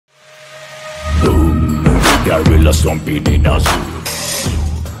Gorilla stomping in a zoo.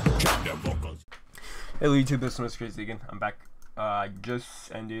 Hey YouTube, this is Crazy again. I'm back. I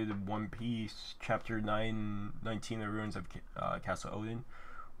just ended One Piece chapter 19, The Ruins of Castle Odin.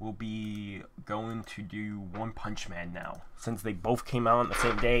 We'll be going to do One Punch Man now, since they both came out on the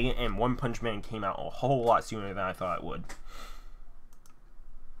same day, and One Punch Man came out a whole lot sooner than I thought it would.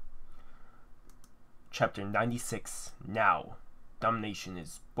 Chapter 96, Now. Domination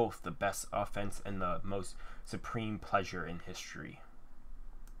is both the best offense and the most supreme pleasure in history.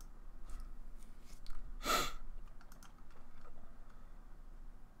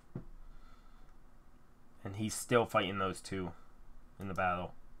 And he's still fighting those two in the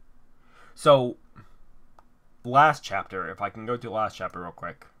battle. So, last chapter, if I can go to the last chapter real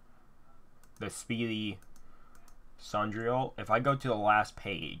quick. The Speedy Sondriel. If I go to the last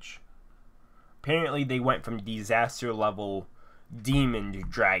page, apparently they went from disaster level demon to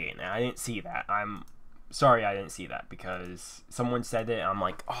dragon. And I didn't see that. I'm sorry I didn't see that, because someone said it and I'm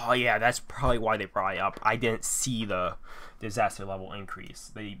like, oh yeah, that's probably why they brought it up. I didn't see the disaster level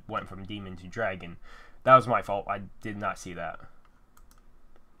increase. They went from demon to dragon. That was my fault. I did not see that.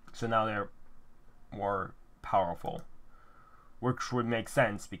 So now they're more powerful, which would make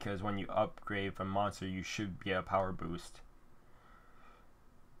sense, because when you upgrade from monster you should get a power boost.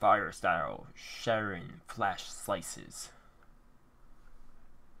 Fire style, shattering flash slices.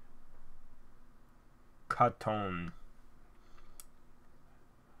 Katon.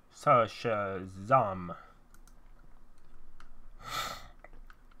 Sasha Zam.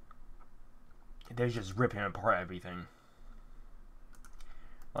 They're just ripping apart everything.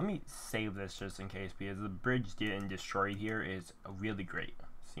 Let me save this just in case, because the bridge getting destroyed here is a really great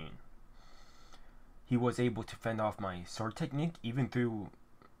scene. He was able to fend off my sword technique even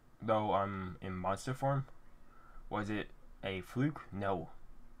though I'm in monster form. Was it a fluke? No.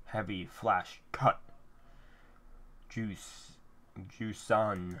 Heavy flash cut.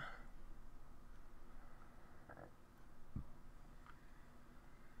 Juice-san.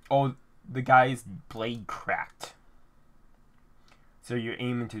 Oh, the guy's blade cracked. So you're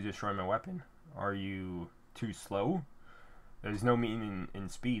aiming to destroy my weapon? Are you too slow? There's no meaning in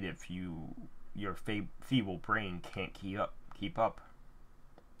speed if your feeble brain can't keep up.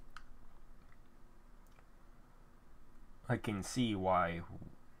 I can see why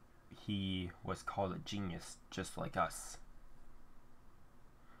he was called a genius, just like us.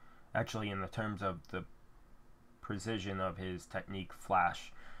 Actually, in the terms of the precision of his technique,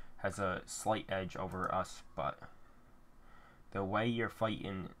 Flash has a slight edge over us, but the way you're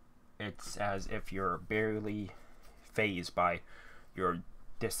fighting, it's as if you're barely phased by your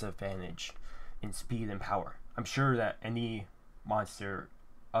disadvantage in speed and power. I'm sure that any monster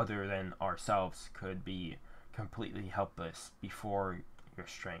other than ourselves could be completely helpless before your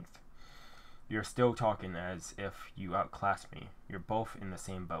strength. You're still talking as if you outclass me. You're both in the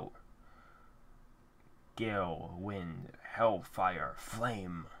same boat. Gale, wind, hellfire,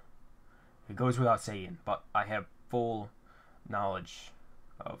 flame. It goes without saying, but I have full knowledge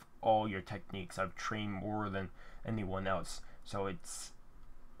of all your techniques. I've trained more than anyone else, so it's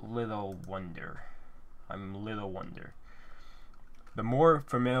little wonder. I'm little wonder. The more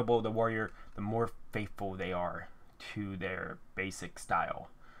formidable the warrior, the more faithful they are to their basic style.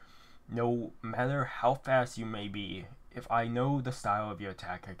 No matter how fast you may be, if I know the style of your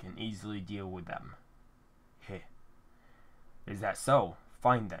attack, I can easily deal with them. Heh. Is that so?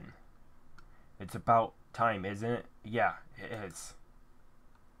 Fine then. It's about time, isn't it? Yeah, it is.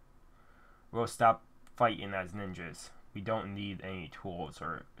 We'll stop fighting as ninjas. We don't need any tools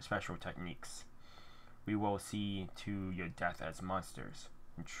or special techniques. We will see to your death as monsters.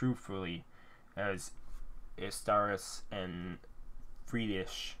 And truthfully, as Istaris and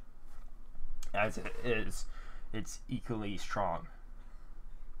Friedish as it is, it's equally strong.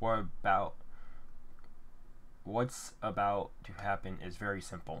 What's about to happen is very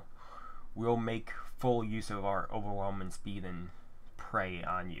simple. We'll make full use of our overwhelming speed and prey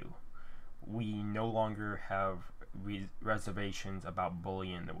on you. We no longer have reservations about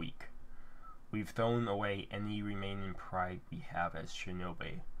bullying the weak. We've thrown away any remaining pride we have as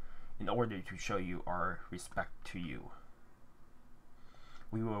shinobi in order to show you our respect to you.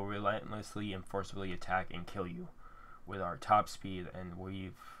 We will relentlessly and forcibly attack and kill you with our top speed, and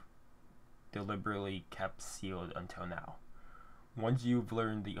we've deliberately kept sealed until now. Once you've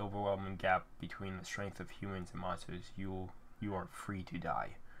learned the overwhelming gap between the strength of humans and monsters, you are free to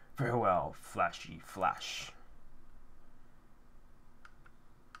die. Farewell, Flashy Flash.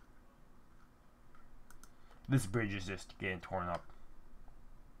 This bridge is just getting torn up.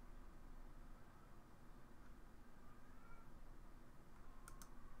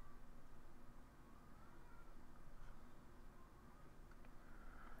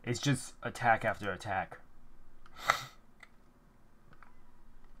 It's just attack after attack.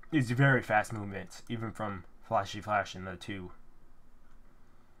 It's very fast movements, even from Flashy Flash in the 2.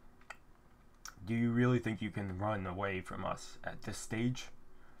 Do you really think you can run away from us at this stage?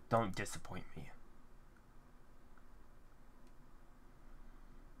 Don't disappoint me.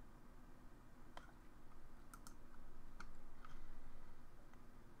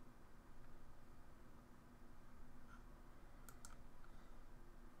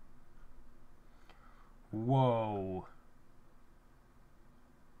 Whoa.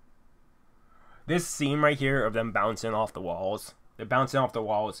 This scene right here of them bouncing off the walls. They're bouncing off the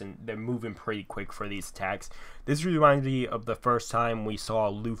walls and they're moving pretty quick for these attacks. This reminds me of the first time we saw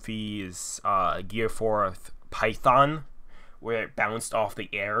Luffy's Gear 4 Python, where it bounced off the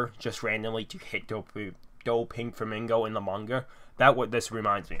air just randomly to hit Pink Flamingo in the manga. That's what this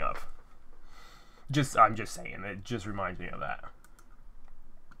reminds me of. I'm just saying, it just reminds me of that.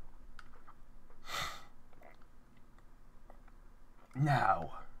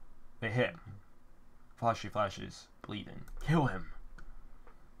 Now, they hit him. Flashy Flash is bleeding. Kill him.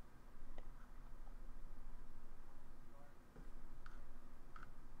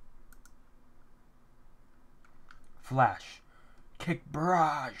 Flash. Kick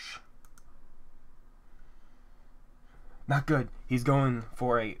barrage. Not good. He's going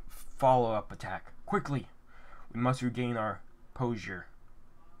for a follow-up attack. Quickly. We must regain our posture.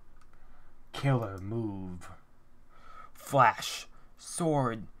 Killer move. Flash.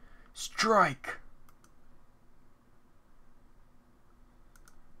 Sword. Strike.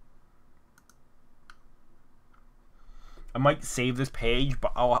 I might save this page,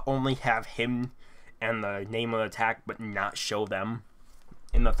 but I'll only have him and the name of the attack, but not show them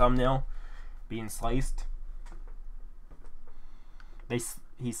in the thumbnail being sliced.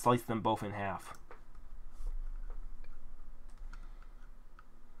 He sliced them both in half.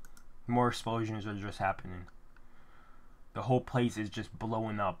 More explosions are just happening. The whole place is just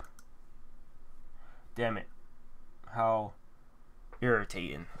blowing up. Damn it. How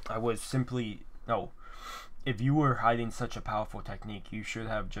irritating. I was simply... No. If you were hiding such a powerful technique, you should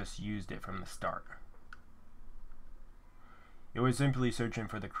have just used it from the start. It was simply searching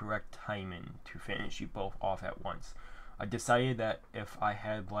for the correct timing to finish you both off at once. I decided that if I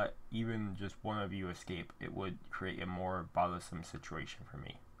had let even just one of you escape, it would create a more bothersome situation for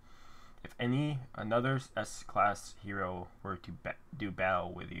me. If another S-class hero were to do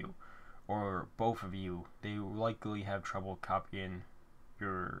battle with you, or both of you, they would likely have trouble copying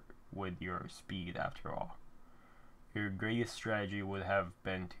with your speed after all. Your greatest strategy would have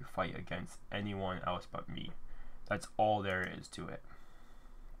been to fight against anyone else but me. That's all there is to it.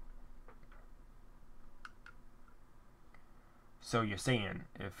 So you're saying,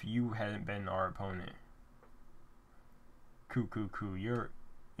 if you hadn't been our opponent, you're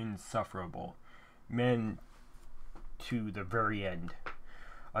insufferable. Men to the very end.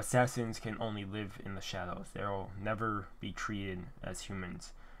 Assassins can only live in the shadows. They'll never be treated as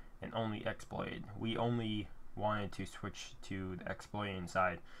humans and only exploited. We only wanted to switch to the exploiting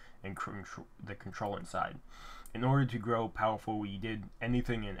side and the controlling side. In order to grow powerful, we did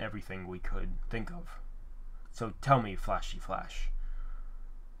anything and everything we could think of. So tell me, Flashy Flash,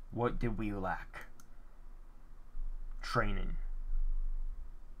 what did we lack? Training.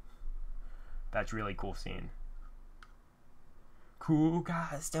 That's really cool scene. Cool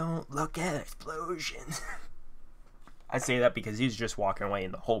guys don't look at explosions. I say that because he's just walking away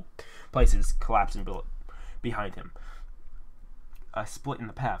and the whole place is collapsing behind him. A split in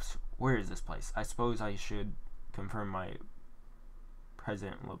the paths. Where is this place? I suppose I should confirm my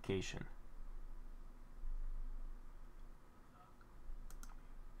present location.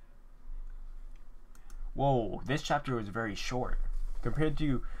 Whoa, this chapter was very short. Compared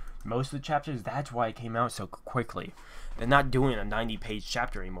to most of the chapters, that's why it came out so quickly. They're not doing a 90-page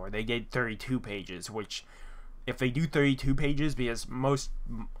chapter anymore. They did 32 pages, which, if they do 32 pages, because most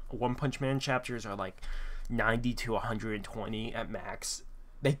One Punch Man chapters are like 90 to 120 at max,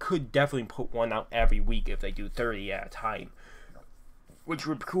 they could definitely put one out every week if they do 30 at a time. Which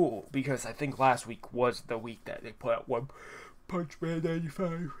would be cool, because I think last week was the week that they put out One Punch Man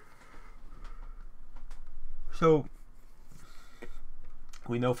 95. So,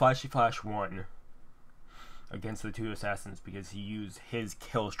 we know Flashy Flash won against the two assassins because he used his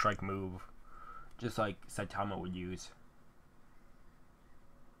kill strike move, just like Saitama would use.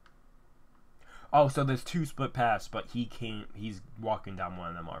 Oh, so there's two split paths, but he's walking down one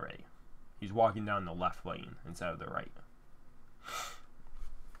of them already. He's walking down the left lane instead of the right.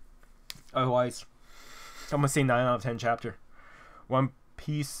 Otherwise, I'm gonna say 9 out of 10 chapter. One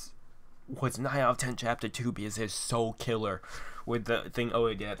Piece was 9 out of 10 chapter 2 because it's so killer with the thing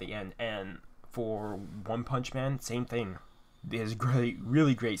Oda did at the end. And for One Punch Man, same thing. There's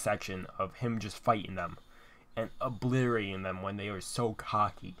really great section of him just fighting them and obliterating them when they were so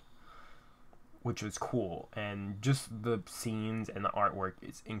cocky, which was cool. And just the scenes and the artwork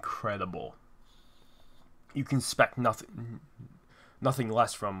is incredible. You can expect nothing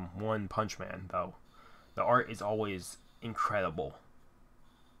less from One Punch Man, though. The art is always incredible.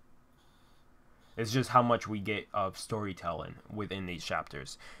 It's just how much we get of storytelling within these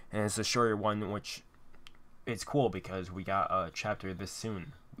chapters. And it's a shorter one, which it's cool because we got a chapter this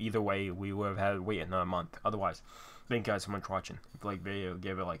soon. Either way, we would have had to wait another month. Otherwise, thank you guys so much for watching. If you like the video,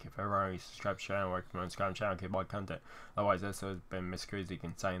 give it a like. If ever already subscribe to the channel, work on the channel, keep all content. Otherwise, this has been Miss Crazy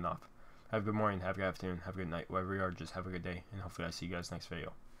Can signing off. Have a good morning, have a good afternoon, have a good night. Wherever you are, just have a good day. And hopefully I see you guys next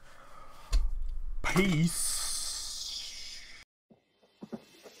video. Peace!